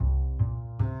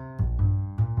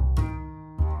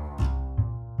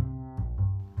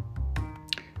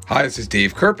Hi, this is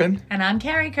Dave Kirpin. And I'm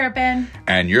Carrie Kirpin.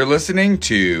 And you're listening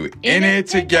to In It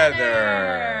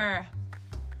Together.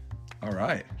 All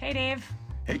right. Hey, Dave.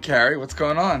 Hey, Carrie. What's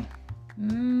going on?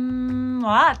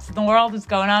 Lots in the world is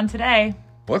going on today.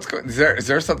 Is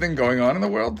there something going on in the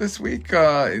world this week?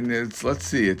 Let's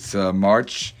see. It's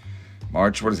March,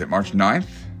 what is it? March 9th?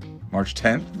 March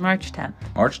 10th? March 10th.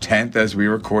 March 10th as we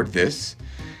record this.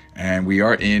 And we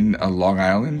are in Long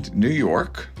Island, New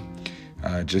York.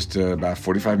 Just about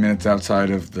 45 minutes outside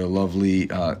of the lovely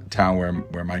town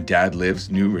where my dad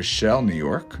lives, New Rochelle, New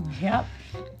York. Yep.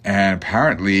 And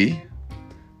apparently,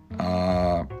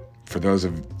 for those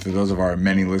of our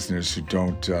many listeners who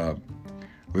don't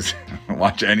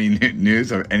watch any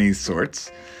news of any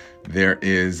sorts, there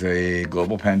is a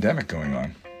global pandemic going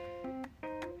on.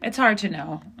 It's hard to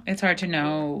know. It's hard to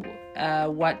know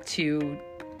what to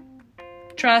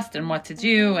trust and what to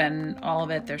do and all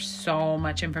of it. There's so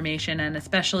much information, and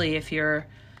especially if you're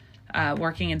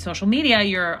working in social media,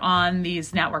 you're on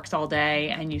these networks all day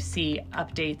and you see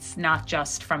updates not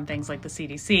just from things like the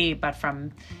CDC, but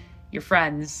from your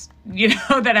friends,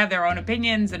 that have their own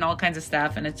opinions and all kinds of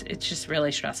stuff, and it's just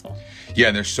really stressful.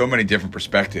 Yeah, there's so many different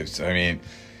perspectives. I mean,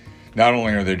 not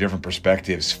only are there different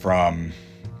perspectives from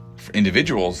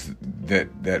individuals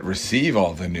that receive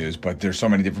all the news, but there's so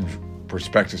many different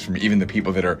perspectives from even the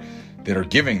people that are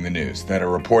giving the news, that are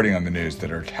reporting on the news, that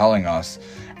are telling us.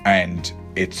 And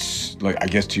it's, like, I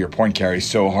guess to your point, Carrie,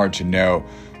 so hard to know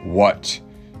what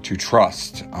to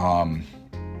trust.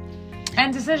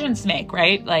 And decisions to make,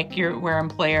 right? Like we're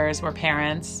employers, we're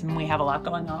parents, and we have a lot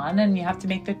going on, and you have to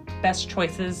make the best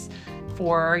choices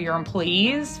for your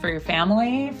employees, for your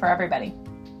family, for everybody.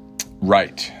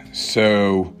 Right.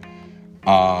 So,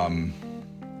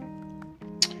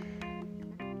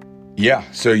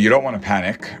 so you don't want to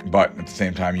panic, but at the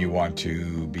same time, you want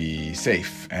to be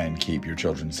safe and keep your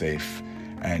children safe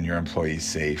and your employees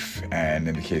safe. And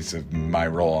in the case of my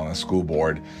role on the school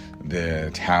board, the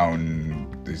town,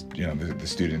 the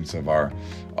students of our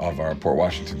Port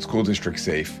Washington School District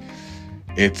safe.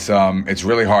 It's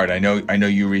really hard. I know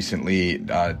you recently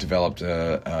developed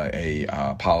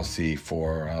a policy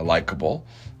for Likeable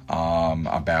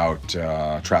about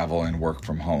travel and work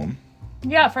from home.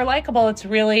 Yeah, for Likeable, it's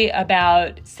really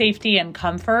about safety and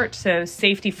comfort. So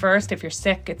safety first. If you're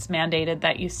sick, it's mandated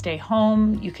that you stay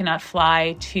home. You cannot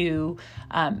fly to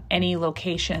any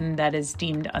location that is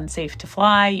deemed unsafe to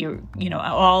fly.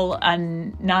 All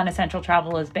non-essential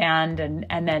travel is banned.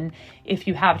 And then if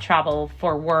you have travel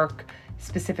for work,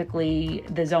 specifically,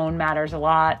 the zone matters a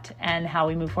lot and how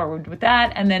we move forward with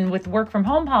that. And then with work from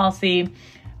home policy,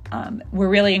 we're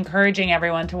really encouraging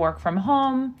everyone to work from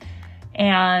home.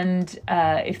 And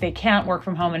if they can't work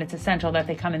from home and it's essential that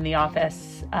they come in the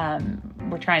office,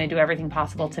 we're trying to do everything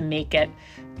possible to make it,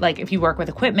 like if you work with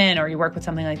equipment or you work with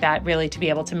something like that, really to be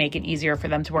able to make it easier for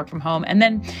them to work from home. And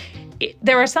then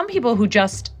there are some people who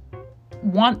just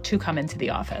want to come into the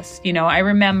office. I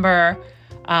remember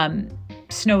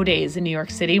snow days in New York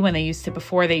City when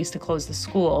before they used to close the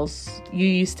schools, you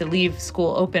used to leave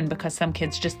school open because some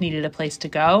kids just needed a place to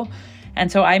go.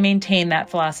 And so I maintain that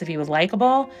philosophy with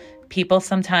Likeable. People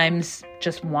sometimes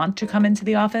just want to come into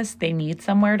the office. They need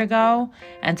somewhere to go.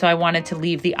 And so I wanted to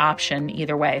leave the option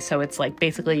either way. So it's like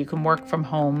basically you can work from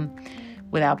home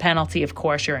without penalty. Of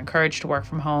course, you're encouraged to work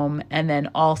from home. And then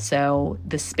also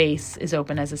the space is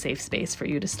open as a safe space for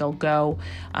you to still go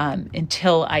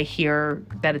until I hear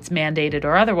that it's mandated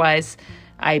or otherwise.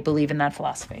 I believe in that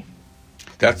philosophy.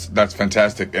 That's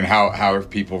fantastic. And how have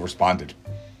people responded?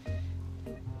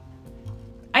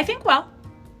 I think well.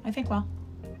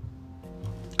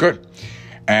 Good.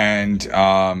 And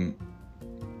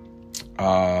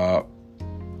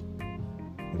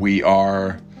we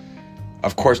are,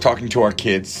 of course, talking to our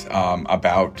kids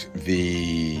about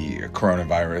the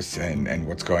coronavirus and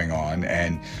what's going on.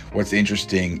 And what's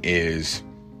interesting is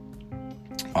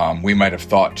we might have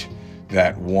thought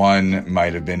that one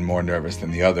might have been more nervous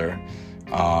than the other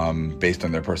based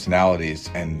on their personalities.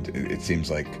 And it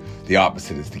seems like the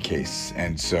opposite is the case.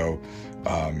 And so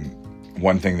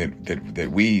one thing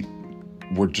that we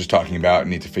were just talking about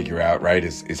and need to figure out, right,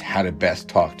 is how to best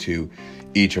talk to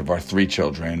each of our three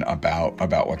children about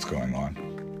what's going on.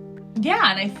 Yeah,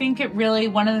 and I think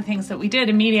one of the things that we did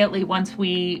immediately once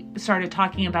we started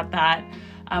talking about that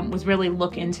was really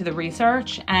look into the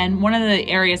research. And one of the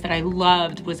areas that I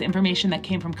loved was information that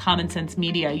came from Common Sense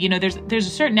Media. There's a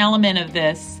certain element of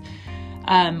this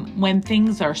when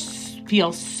things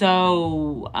feel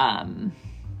so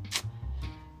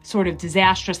sort of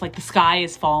disastrous, like the sky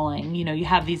is falling. You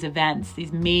have these events,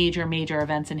 these major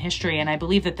events in history. And I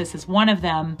believe that this is one of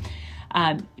them.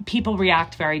 people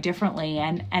react very differently,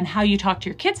 and how you talk to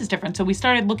your kids is different. So we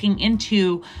started looking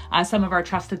into some of our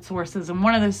trusted sources. And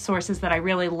one of those sources that I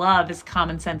really love is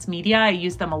Common Sense Media. I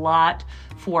use them a lot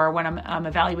for when I'm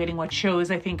evaluating what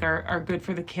shows I think are good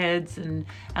for the kids and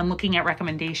looking at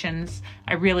recommendations.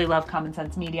 I really love Common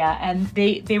Sense Media. And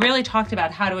they really talked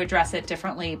about how to address it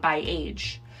differently by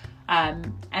age.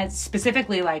 As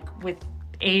specifically like with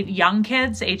young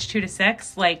kids, age 2 to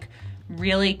 6, like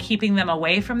really keeping them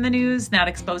away from the news, not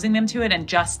exposing them to it, and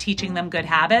just teaching them good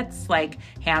habits like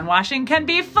hand washing can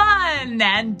be fun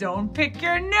and don't pick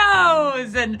your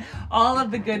nose and all of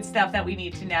the good stuff that we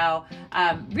need to know.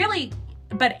 Really,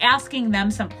 but asking them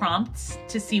some prompts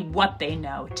to see what they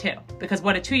know too, because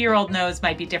what a 2-year-old knows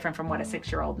might be different from what a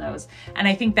 6-year-old knows. And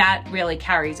I think that really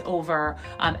carries over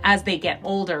as they get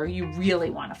older. You really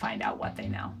want to find out what they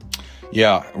know.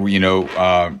 Yeah,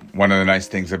 one of the nice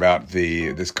things about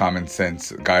this Common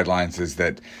Sense guidelines is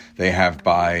that they have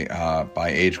by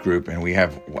age group, and we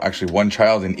have actually one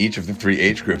child in each of the 3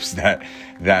 age groups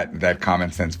that Common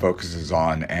Sense focuses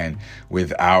on. And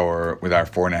with our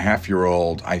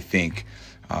 4.5-year-old, I think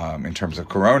in terms of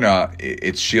Corona,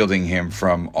 it's shielding him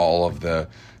from all of the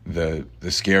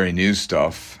scary news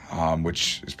stuff,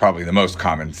 which is probably the most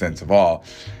common sense of all.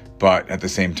 But at the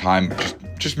same time,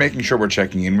 just making sure we're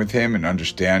checking in with him and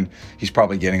understand he's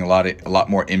probably getting a lot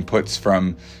more inputs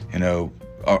from, and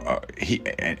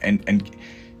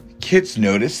kids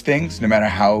notice things no matter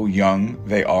how young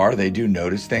they are. They do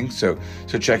notice things. So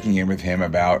checking in with him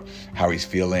about how he's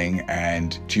feeling,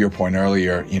 and to your point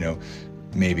earlier,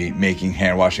 maybe making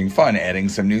hand washing fun, adding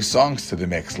some new songs to the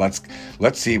mix. Let's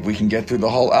see if we can get through the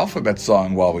whole alphabet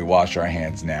song while we wash our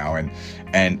hands now,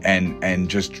 and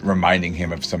just reminding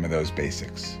him of some of those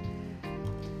basics.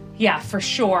 Yeah, for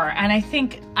sure. And I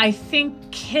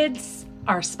think kids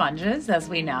are sponges, as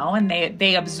we know, and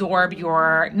they absorb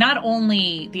your, not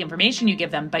only the information you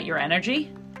give them, but your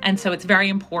energy. And so it's very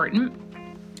important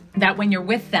that when you're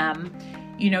with them,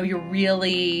 you're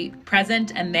really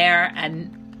present and there,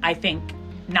 and I think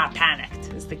not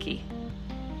panicked is the key.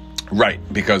 Right,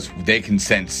 because they can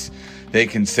sense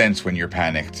when you're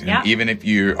panicked. Yeah. And even if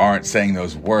you aren't saying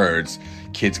those words,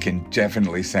 kids can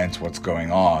definitely sense what's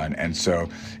going on. And so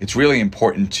it's really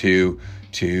important to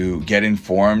get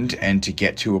informed and to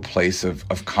get to a place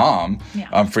of calm,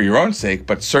 for your own sake,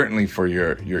 but certainly for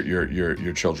your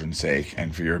children's sake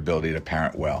and for your ability to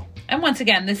parent well. And once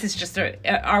again, this is just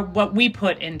what we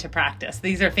put into practice.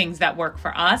 These are things that work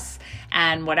for us,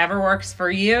 and whatever works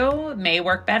for you may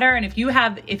work better. And if you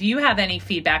have any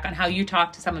feedback on how you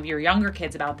talk to some of your younger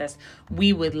kids about this,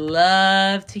 we would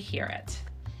love to hear it.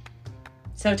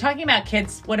 So talking about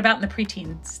kids, what about in the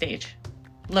preteen stage?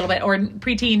 A little bit, or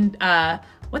preteen,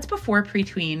 what's before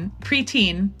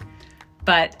preteen,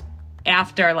 but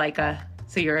after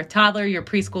so you're a toddler, you're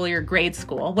preschool, you're grade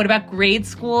school. What about grade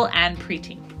school and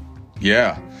preteen?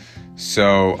 Yeah.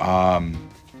 So,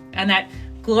 and that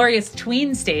glorious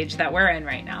tween stage that we're in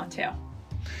right now too.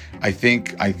 I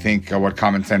think what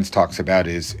Common Sense talks about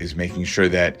is making sure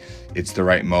that it's the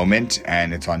right moment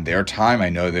and it's on their time. I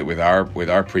know that with our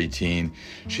preteen,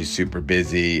 she's super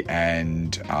busy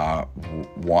and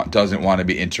doesn't want to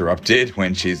be interrupted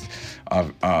when she's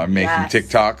making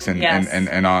TikToks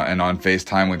and on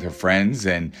FaceTime with her friends.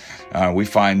 And we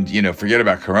find, forget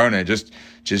about Corona, just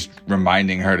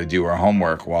reminding her to do her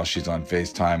homework while she's on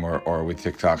FaceTime or with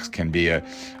TikToks can be a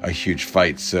huge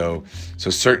fight. So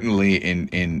certainly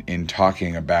in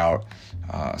talking about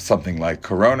something like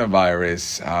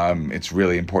coronavirus, it's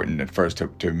really important at first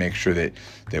to make sure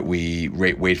that we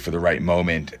wait for the right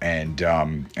moment and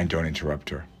don't interrupt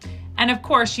her. And of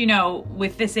course,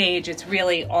 with this age, it's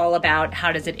really all about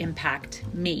how does it impact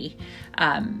me,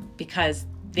 because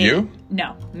you?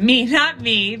 No, me, not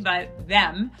me, but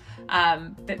them.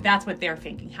 That's what they're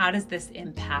thinking. How does this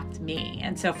impact me?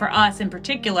 And so for us in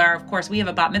particular, of course, we have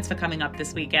a bat mitzvah coming up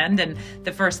this weekend. And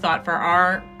the first thought for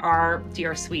our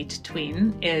dear sweet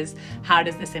tween is, how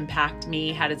does this impact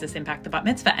me? How does this impact the bat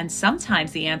mitzvah? And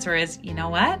sometimes the answer is, you know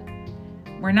what?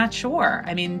 We're not sure.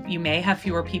 I mean, you may have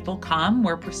fewer people come.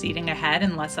 We're proceeding ahead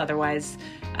unless otherwise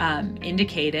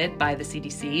indicated by the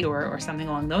CDC or something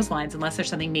along those lines, unless there's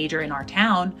something major in our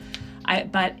town.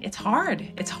 But it's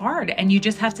hard. It's hard. And you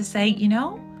just have to say,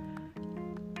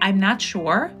 I'm not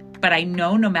sure, but I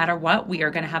know no matter what, we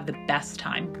are going to have the best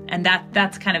time. And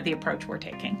that's kind of the approach we're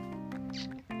taking.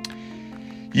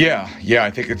 Yeah.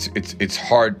 I think it's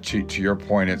hard to your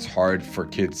point. It's hard for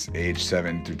kids age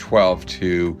 7 through 12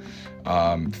 to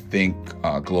think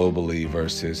globally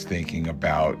versus thinking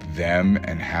about them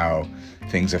and how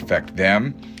things affect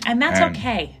them. And that's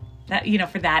okay. That,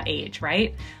 for that age,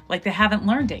 right? Like they haven't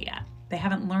learned it yet. They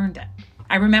haven't learned it.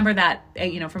 I remember that,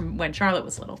 from when Charlotte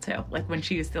was little too, like when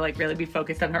she used to like really be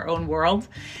focused on her own world.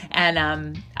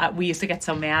 And we used to get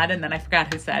so mad. And then I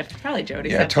forgot who said, probably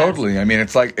Jody. Yeah, totally. I mean,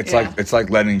 it's like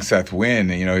letting Seth win.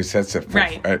 He says it.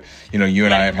 Right. You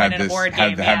and I have had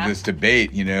this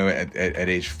debate. At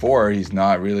age 4, he's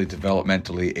not really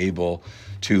developmentally able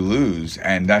to lose,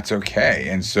 and that's okay.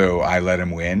 And so I let him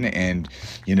win, and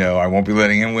I won't be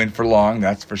letting him win for long,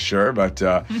 that's for sure. But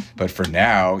for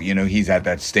now, he's at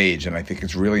that stage, and I think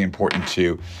it's really important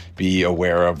to be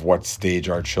aware of what stage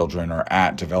our children are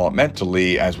at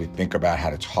developmentally as we think about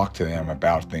how to talk to them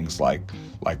about things like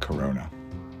Corona.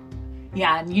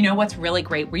 Yeah, and what's really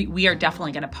great, we are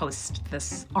definitely going to post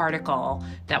this article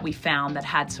that we found that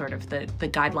had sort of the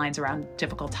guidelines around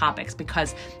difficult topics,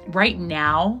 because right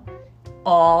now,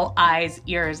 all eyes,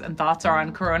 ears, and thoughts are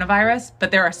on coronavirus,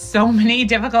 but there are so many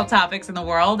difficult topics in the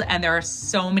world, and there are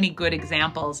so many good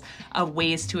examples of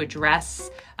ways to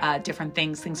address different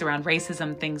things around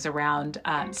racism, things around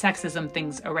sexism,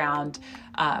 things around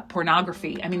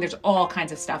pornography. I mean, there's all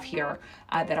kinds of stuff here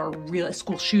that are real,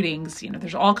 school shootings,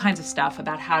 there's all kinds of stuff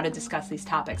about how to discuss these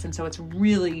topics. And so it's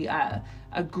really a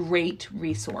great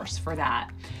resource for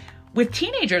that. With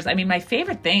teenagers, I mean, my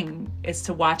favorite thing is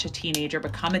to watch a teenager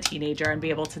become a teenager and be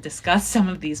able to discuss some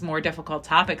of these more difficult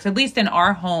topics. At least in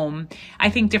our home, I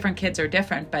think different kids are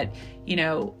different, but,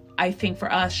 I think for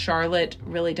us, Charlotte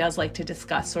really does like to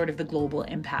discuss sort of the global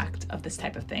impact of this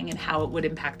type of thing and how it would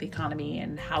impact the economy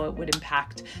and how it would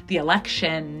impact the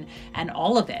election and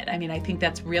all of it. I mean, I think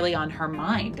that's really on her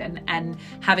mind, and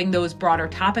having those broader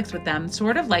topics with them,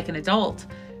 sort of like an adult,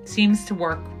 seems to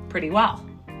work pretty well.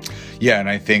 Yeah, and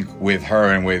I think with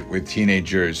her and with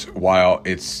teenagers, while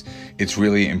it's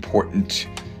really important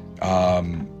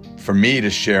for me to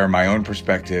share my own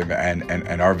perspective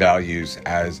and our values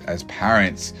as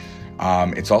parents,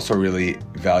 it's also really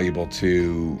valuable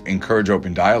to encourage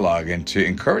open dialogue and to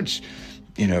encourage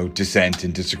dissent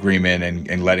and disagreement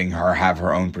and letting her have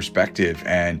her own perspective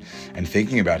and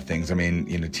thinking about things. I mean,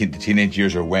 the teenage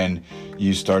years are when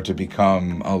you start to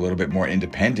become a little bit more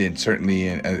independent, certainly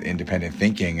independent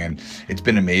thinking. And it's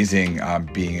been amazing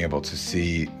being able to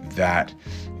see that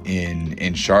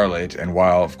in Charlotte. And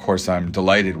while, of course, I'm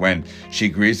delighted when she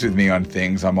agrees with me on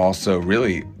things, I'm also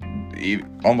really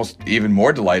almost even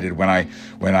more delighted when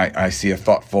I see a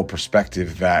thoughtful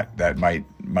perspective that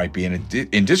might be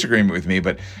in disagreement with me,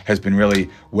 but has been really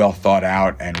well thought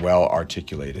out and well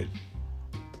articulated.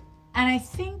 And I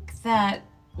think that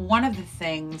one of the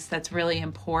things that's really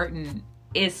important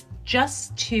is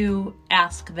just to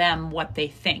ask them what they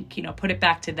think, put it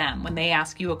back to them. When they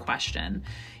ask you a question,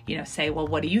 say, well,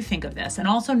 what do you think of this? And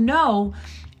also know,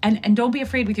 and don't be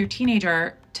afraid with your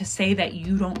teenager to say that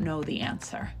you don't know the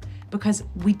answer, because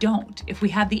we don't. If we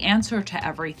had the answer to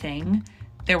everything,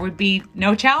 there would be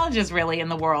no challenges really in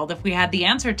the world. If we had the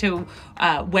answer to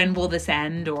when will this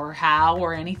end or how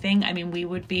or anything, I mean, we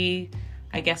would be,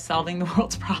 I guess, solving the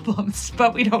world's problems,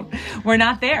 but we're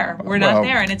not there. We're not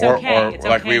there, and it's okay. It's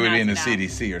like okay we would be in the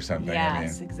CDC or something.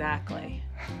 Yes, exactly.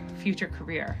 Future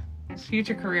career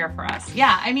for us.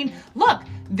 Yeah, I mean, look,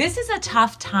 this is a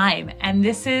tough time, and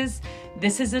this is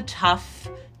a tough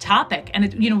topic.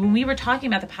 And when we were talking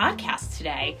about the podcast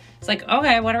today, it's like,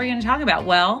 okay, what are we going to talk about?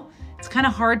 Well, it's kind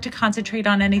of hard to concentrate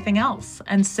on anything else.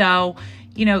 And so,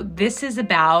 this is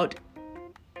about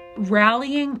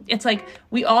rallying. It's like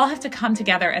we all have to come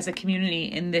together as a community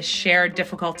in this shared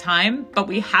difficult time, but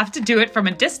we have to do it from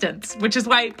a distance, which is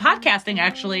why podcasting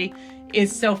actually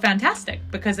is so fantastic,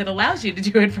 because it allows you to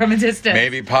do it from a distance.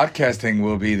 Maybe podcasting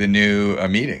will be the new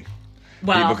meeting.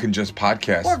 Well, people can just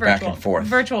podcast back and forth.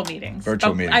 Virtual meetings.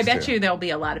 I bet you there'll be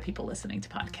a lot of people listening to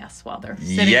podcasts while they're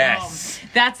sitting home.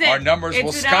 That's it. Our numbers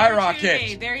will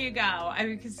skyrocket. There you go. I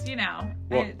mean,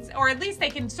 because, or at least they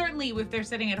can certainly, if they're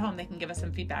sitting at home, they can give us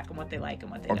some feedback on what they like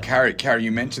and what they don't. Carrie,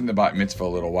 you mentioned the bat mitzvah a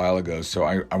little while ago, so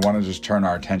I want to just turn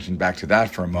our attention back to that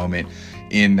for a moment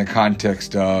in the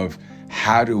context of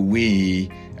how do we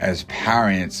as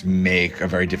parents make a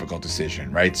very difficult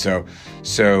decision, right?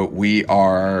 So we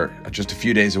are just a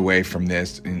few days away from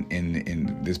this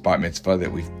in this bat mitzvah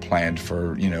that we've planned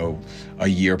for, a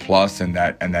year plus, and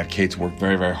that Kate's worked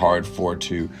very, very hard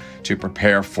to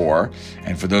prepare for.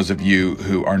 And for those of you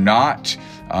who are not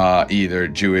either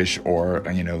Jewish or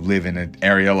live in an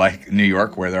area like New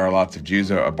York where there are lots of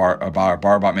Jews, a bar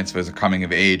bat mitzvah is a coming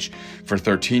of age for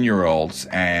 13-year-olds,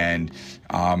 and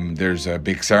there's a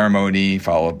big ceremony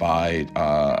followed by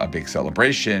a big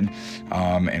celebration,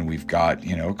 and we've got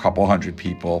a couple hundred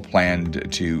people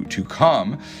planned to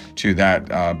come to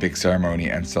that big ceremony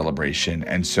and celebration.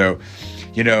 And so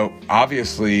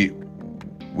obviously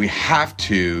we have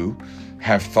to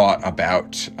have thought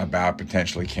about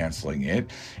potentially canceling it.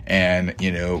 And,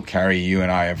 Carrie, you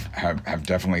and I have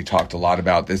definitely talked a lot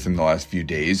about this in the last few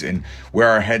days, and where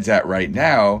our head's at right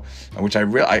now, which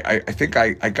I think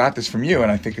I got this from you,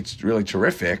 and I think it's really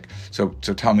terrific. So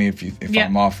tell me if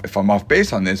I'm off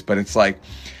base on this, but it's like,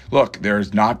 look,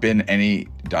 there's not been any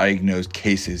diagnosed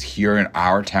cases here in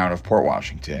our town of Port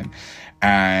Washington.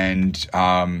 And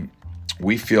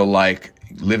we feel like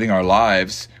living our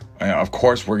lives. Of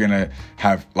course, we're going to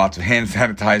have lots of hand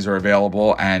sanitizer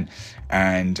available and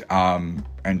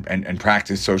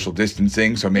practice social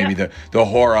distancing. So maybe the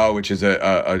hora, which is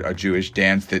a Jewish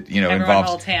dance that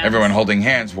involves everyone holding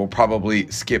hands, we'll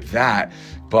probably skip that.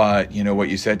 But what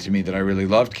you said to me that I really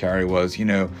loved, Carrie, was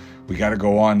we got to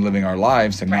go on living our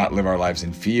lives and not live our lives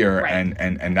in fear. Right.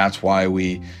 And that's why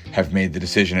we have made the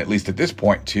decision, at least at this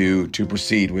point, to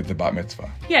proceed with the bat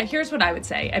mitzvah. Yeah, here's what I would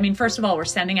say. I mean, first of all, we're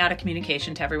sending out a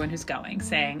communication to everyone who's going,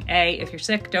 saying, A, if you're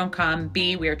sick, don't come.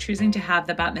 B, we are choosing to have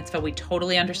the bat mitzvah. We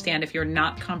totally understand if you're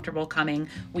not comfortable coming.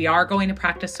 We are going to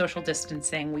practice social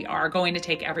distancing. We are going to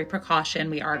take every precaution.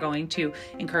 We are going to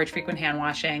encourage frequent hand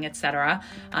washing, etc.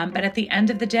 But at the end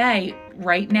of the day,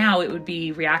 right now, it would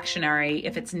be reactionary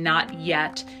if it's not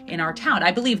yet in our town.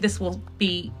 I believe this will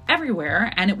be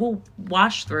everywhere and it will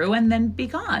wash through and then be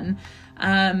gone.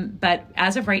 But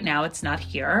as of right now, it's not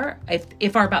here.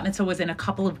 If our bat mitzvah was in a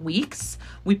couple of weeks,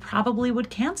 we probably would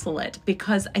cancel it,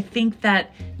 because I think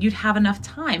that you'd have enough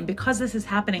time, because this is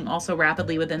happening also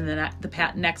rapidly within the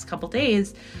next couple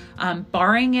days,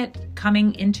 barring it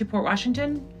coming into Port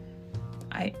Washington.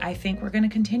 I think we're going to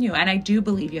continue. And I do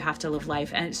believe you have to live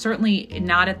life, and certainly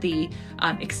not at the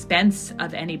expense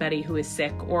of anybody who is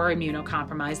sick or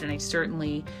immunocompromised. And I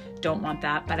certainly don't want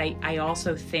that. But I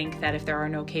also think that if there are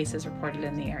no cases reported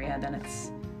in the area, then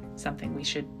it's something we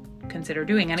should consider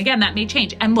doing. And again, that may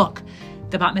change. And look,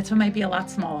 the bat mitzvah might be a lot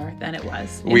smaller than it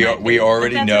was. We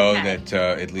already know that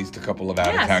at least a couple of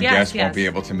out-of-town guests won't be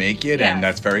able to make it, and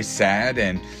that's very sad.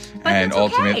 And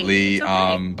ultimately,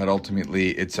 but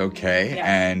ultimately, it's okay.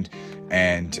 Yes.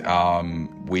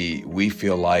 And we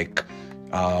feel like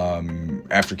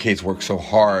after Kate's worked so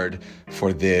hard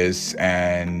for this,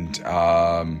 and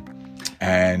a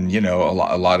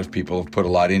lot of people have put a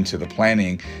lot into the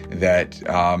planning that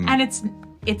and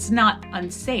it's not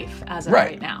unsafe as of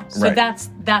right now. So that's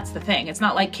the thing. It's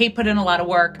not like Kate put in a lot of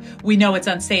work. We know it's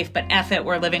unsafe, but F it,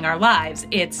 we're living our lives.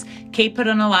 It's Kate put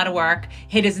in a lot of work.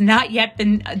 It has not yet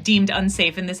been deemed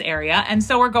unsafe in this area. And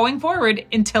so we're going forward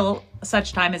until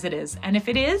such time as it is. And if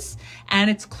it is, and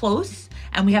it's close,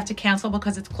 and we have to cancel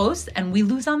because it's close, and we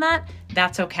lose on that,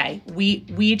 that's okay.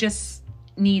 We just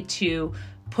need to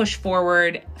push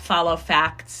forward, follow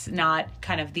facts, not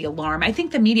kind of the alarm. I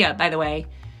think the media, by the way,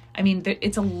 I mean,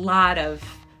 it's a lot of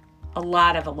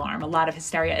alarm, a lot of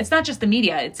hysteria. It's not just the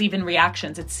media, it's even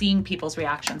reactions. It's seeing people's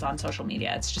reactions on social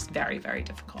media. It's just very, very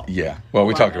difficult. Yeah. Well,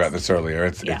 we talked about this earlier.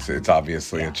 It's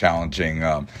obviously a challenging,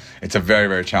 it's a very,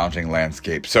 very challenging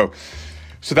landscape. So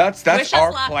that's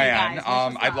our plan.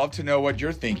 I'd love to know what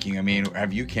you're thinking. I mean,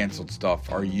 have you canceled stuff?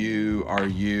 Are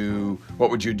you? What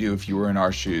would you do if you were in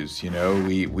our shoes? We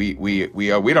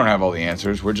don't have all the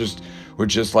answers. We're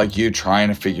just like you, trying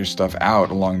to figure stuff out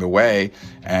along the way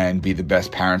and be the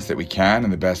best parents that we can,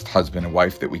 and the best husband and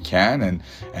wife that we can, and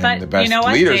the best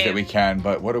leaders, Dave, that we can.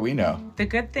 But what do we know? The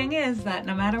good thing is that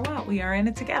no matter what, we are in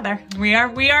it together. We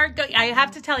are. I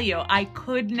have to tell you, I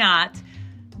could not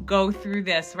go through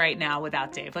this right now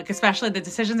without Dave, especially the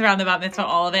decisions around the bat mitzvah,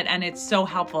 all of it. And it's so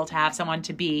helpful to have someone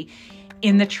to be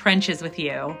in the trenches with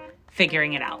you,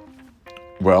 figuring it out.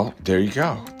 Well, there you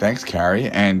go. Thanks, Carrie.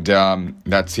 And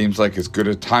that seems like as good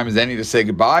a time as any to say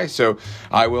goodbye. So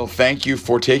I will thank you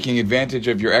for taking advantage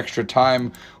of your extra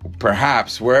time,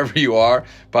 perhaps wherever you are,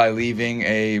 by leaving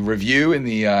a review in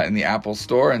the Apple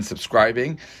Store and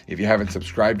subscribing. If you haven't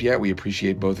subscribed yet, we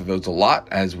appreciate both of those a lot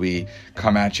as we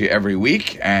come at you every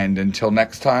week. And until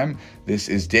next time, this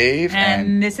is Dave.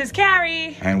 And this is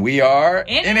Carrie. And we are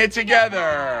in it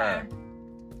together.